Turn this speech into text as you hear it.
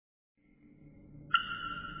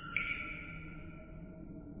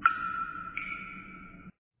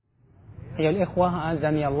Ayyuhal ikhwah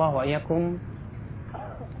azani Allah wa iyyakum.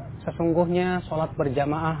 Sesungguhnya sholat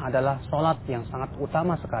berjamaah adalah sholat yang sangat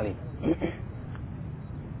utama sekali.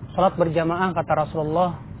 Sholat berjamaah kata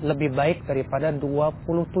Rasulullah lebih baik daripada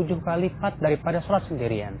 27 kali lipat daripada sholat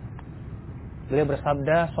sendirian. Beliau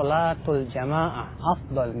bersabda, sholatul jamaah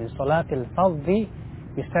afdal min sholatil fardhi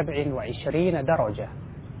bi 27 darajah.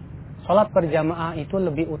 Sholat berjamaah itu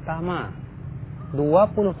lebih utama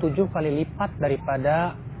 27 kali lipat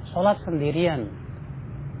daripada sholat sendirian.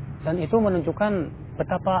 Dan itu menunjukkan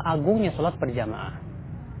betapa agungnya sholat berjamaah.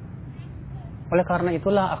 Oleh karena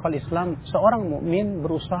itulah akal Islam, seorang mukmin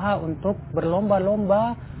berusaha untuk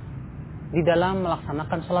berlomba-lomba di dalam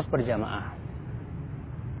melaksanakan sholat berjamaah.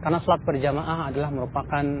 Karena sholat berjamaah adalah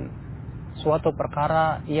merupakan suatu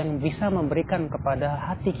perkara yang bisa memberikan kepada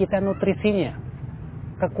hati kita nutrisinya,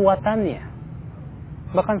 kekuatannya.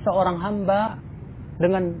 Bahkan seorang hamba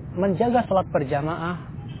dengan menjaga sholat berjamaah,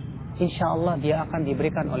 insya Allah dia akan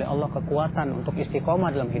diberikan oleh Allah kekuatan untuk istiqomah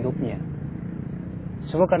dalam hidupnya.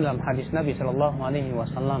 Sebutkan dalam hadis Nabi Shallallahu Alaihi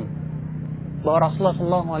Wasallam bahwa Rasulullah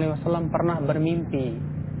Shallallahu Alaihi Wasallam pernah bermimpi.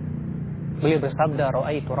 Beliau bersabda,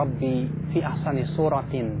 "Ra'aitu Rabbi fi ahsani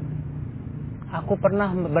suratin." Aku pernah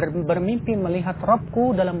bermimpi melihat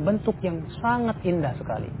Rabbku dalam bentuk yang sangat indah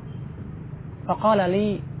sekali. Faqala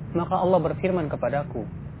li, maka Allah berfirman kepadaku,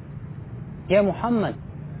 "Ya Muhammad,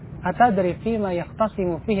 atadri fima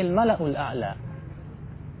yaqtasimu fihi al-mala'ul a'la."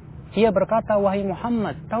 Dia berkata, "Wahai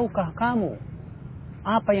Muhammad, tahukah kamu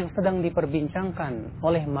apa yang sedang diperbincangkan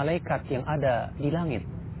oleh malaikat yang ada di langit?"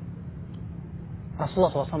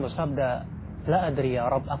 Rasulullah SAW bersabda, "La adri ya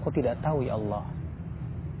Rabb, aku tidak tahu ya Allah."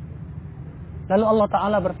 Lalu Allah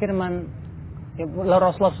Ta'ala berfirman,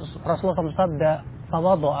 Rasulullah SAW bersabda,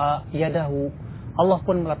 "Fawada'a yadahu." Allah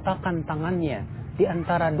pun meletakkan tangannya di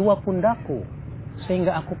antara dua pundaku,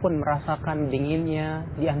 sehingga aku pun merasakan dinginnya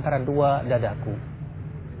di antara dua dadaku.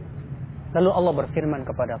 Lalu Allah berfirman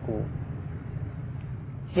kepadaku,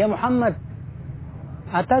 "Ya Muhammad,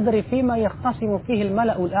 atadri fima yaqtasimu fihi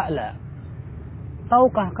al-mala'ul a'la."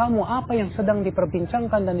 Tahukah kamu apa yang sedang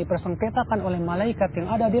diperbincangkan dan dipersengketakan oleh malaikat yang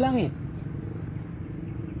ada di langit?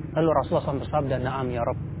 Lalu Rasulullah SAW bersabda, "Na'am ya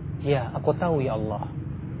Rabb." Ya, aku tahu ya Allah.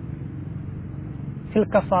 Fil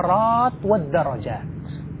kafarat wad darajat.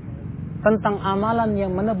 Tentang amalan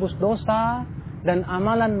yang menebus dosa dan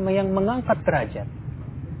amalan yang mengangkat derajat.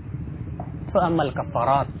 Fa'amal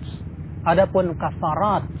kafarat. Adapun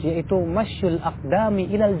kafarat, yaitu masyul aqdami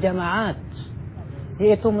ilal jamaat,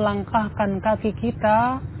 yaitu melangkahkan kaki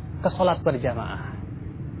kita ke sholat berjamaah.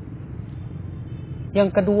 Yang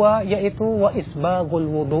kedua yaitu wa isbagul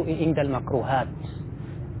wudu'i indal makruhat,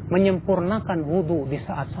 menyempurnakan wudu di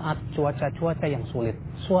saat-saat cuaca-cuaca yang sulit,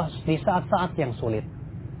 di saat-saat yang sulit.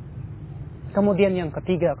 Kemudian yang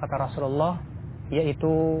ketiga kata Rasulullah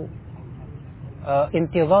yaitu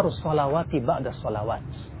intizarus sholawati ba'da sholawat,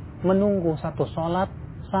 menunggu satu sholat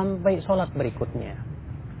sampai sholat berikutnya.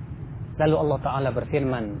 Lalu Allah Ta'ala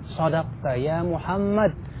berfirman, "Shadaqta ya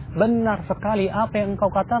Muhammad." Benar sekali apa yang engkau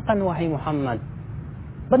katakan wahai Muhammad.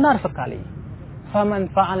 Benar sekali. Faman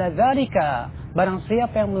fa'ala dzalika, barang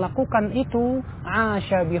siapa yang melakukan itu,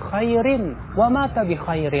 'asha bi khairin wa mata bi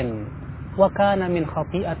khairin wa kana min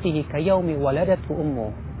khati'atihi kayaumi waladatu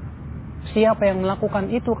ummu. Siapa yang melakukan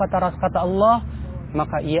itu kata Allah,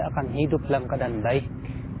 maka ia akan hidup dalam keadaan baik,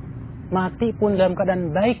 mati pun dalam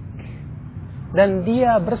keadaan baik, dan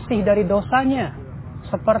dia bersih dari dosanya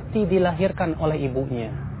seperti dilahirkan oleh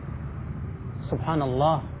ibunya.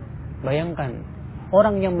 Subhanallah. Bayangkan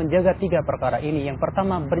orang yang menjaga tiga perkara ini. Yang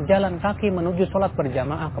pertama, berjalan kaki menuju sholat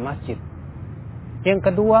berjamaah ke masjid. Yang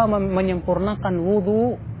kedua, menyempurnakan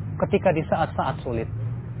wudu ketika di saat-saat sulit.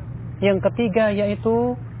 Yang ketiga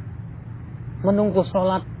yaitu menunggu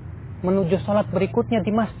sholat, menuju sholat berikutnya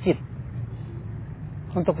di masjid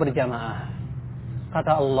untuk berjamaah.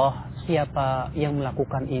 Kata Allah, siapa yang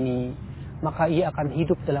melakukan ini, maka ia akan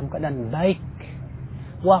hidup dalam keadaan baik,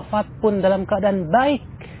 wafat pun dalam keadaan baik,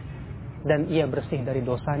 dan ia bersih dari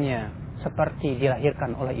dosanya seperti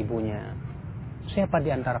dilahirkan oleh ibunya. Siapa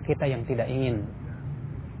di antara kita yang tidak ingin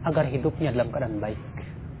agar hidupnya dalam keadaan baik?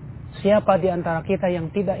 Siapa di antara kita yang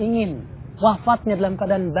tidak ingin wafatnya dalam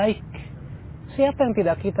keadaan baik? Siapa yang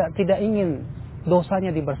tidak ingin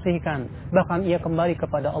dosanya dibersihkan, bahkan ia kembali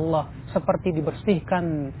kepada Allah seperti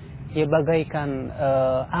dibersihkan, ia bagaikan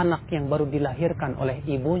anak yang baru dilahirkan oleh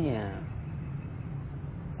ibunya.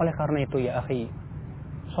 Oleh karena itu ya akhi,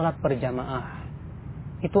 sholat berjamaah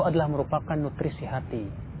itu adalah merupakan nutrisi hati,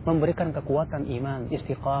 memberikan kekuatan iman,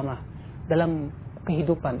 istiqamah dalam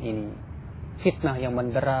kehidupan ini. Fitnah yang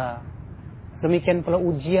mendera, demikian pula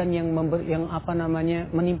ujian yang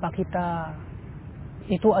menimpa kita.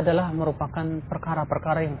 itu adalah merupakan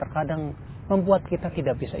perkara-perkara yang terkadang membuat kita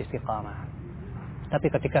tidak bisa istiqamah. Tapi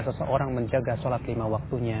ketika seseorang menjaga sholat 5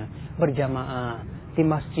 waktunya, berjamaah di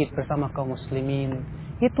masjid bersama kaum muslimin,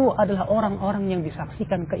 itu adalah orang-orang yang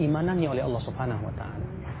disaksikan keimanannya oleh Allah Subhanahu wa taala.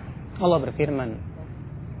 Allah berfirman,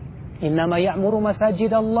 "Innama ya'muru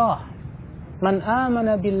masajidallah man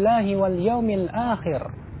amana billahi wal yaumil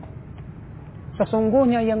akhir."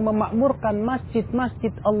 Sesungguhnya yang memakmurkan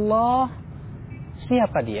masjid-masjid Allah,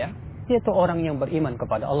 siapa dia? Yaitu orang yang beriman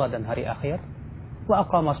kepada Allah dan hari akhir. Wa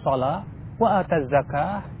aqamas shalah wa ataz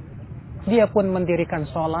zakah. Dia pun mendirikan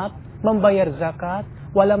salat, membayar zakat,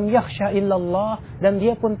 walam yakhsha illallah, dan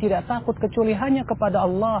dia pun tidak takut kecuali hanya kepada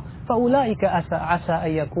Allah. Faulaika asa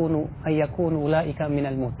ayyakunu ulaika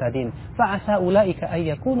minal muhtadin. Fa asa ulaika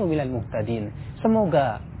ayyakunu minal muhtadin.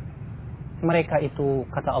 Semoga mereka itu,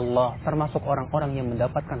 kata Allah, termasuk orang-orang yang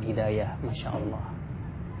mendapatkan hidayah. Masya Allah.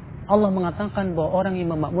 Allah mengatakan bahwa orang yang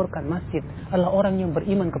memakmurkan masjid adalah orang yang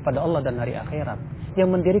beriman kepada Allah dan hari akhirat, yang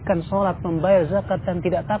mendirikan sholat, membayar zakat, dan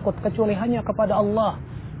tidak takut kecuali hanya kepada Allah.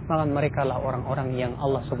 Maka mereka lah orang-orang yang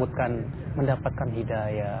Allah sebutkan mendapatkan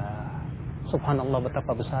hidayah. Subhanallah,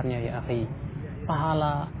 betapa besarnya ya akhi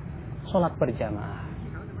pahala sholat berjamaah.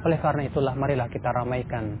 Oleh karena itulah marilah kita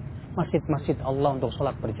ramaikan masjid-masjid Allah untuk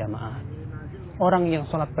sholat berjamaah. Orang yang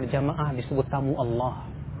sholat berjamaah disebut tamu Allah.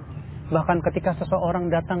 Bahkan ketika seseorang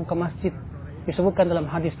datang ke masjid, disebutkan dalam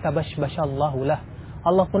hadis tabashbashallahu lah,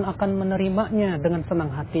 Allah pun akan menerimanya dengan senang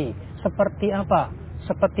hati. Seperti apa?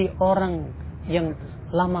 Seperti orang yang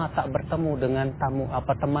lama tak bertemu dengan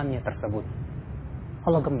temannya tersebut.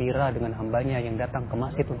 Allah gembira dengan hambanya yang datang ke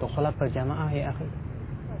masjid untuk sholat berjamaah ya akhi.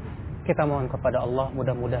 Kita mohon kepada Allah,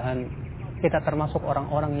 mudah-mudahan kita termasuk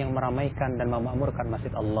orang-orang yang meramaikan dan memakmurkan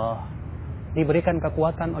masjid Allah. Diberikan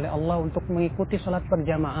kekuatan oleh Allah untuk mengikuti sholat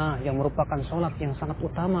berjamaah yang merupakan sholat yang sangat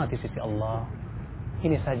utama di sisi Allah.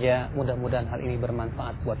 Ini saja, mudah-mudahan hal ini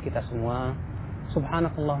bermanfaat buat kita semua.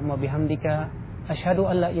 Subhanakallahumma bihamdika,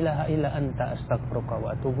 asyhadu an la ilaha illa anta, astaghfiruka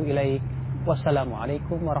wa atubu ilaik.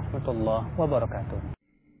 Wassalamualaikum warahmatullahi wabarakatuh.